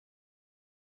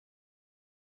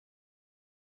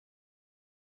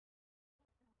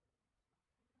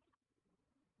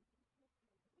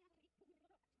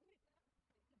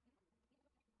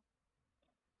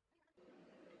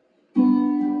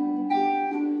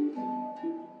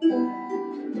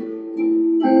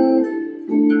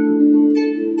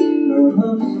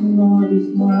love is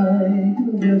like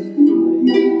a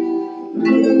yesterday.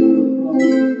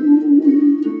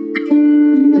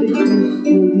 It exists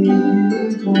to give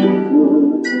you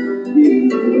comfort,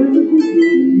 it will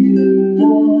give you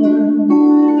warmth.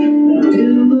 And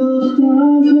in those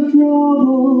times of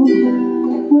trouble,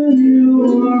 when you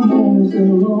are most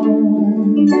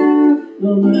alone,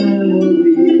 the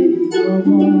memory of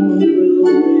home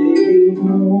will take you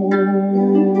home.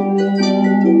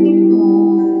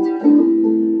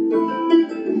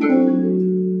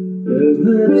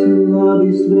 Perhaps love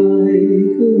is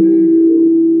like a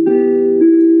window,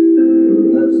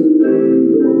 perhaps an open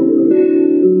door.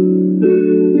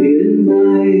 It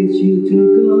invites you to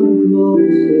come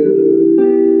closer,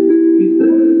 it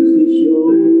wants to show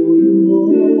you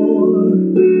more.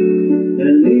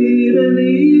 And even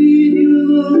if you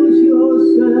lose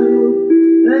yourself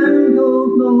and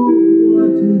don't know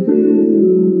what to do,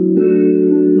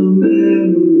 the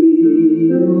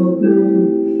memory of love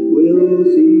will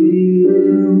see you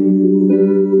through.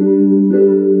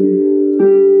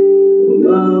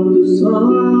 Love to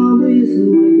some is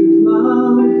like a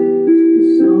cloud, to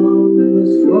some as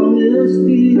strong as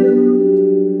steel,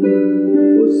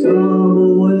 for some a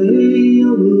way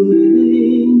of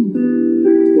living,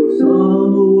 for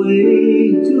some a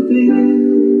way to feel.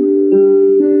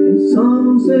 And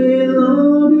some say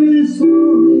love is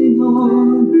holding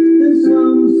on, and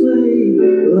some say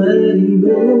letting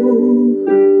go.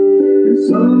 And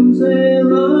some say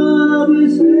love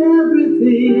is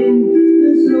everything,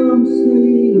 and some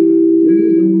say they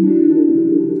don't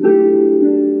know.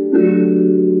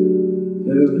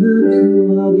 Perhaps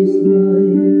love is love.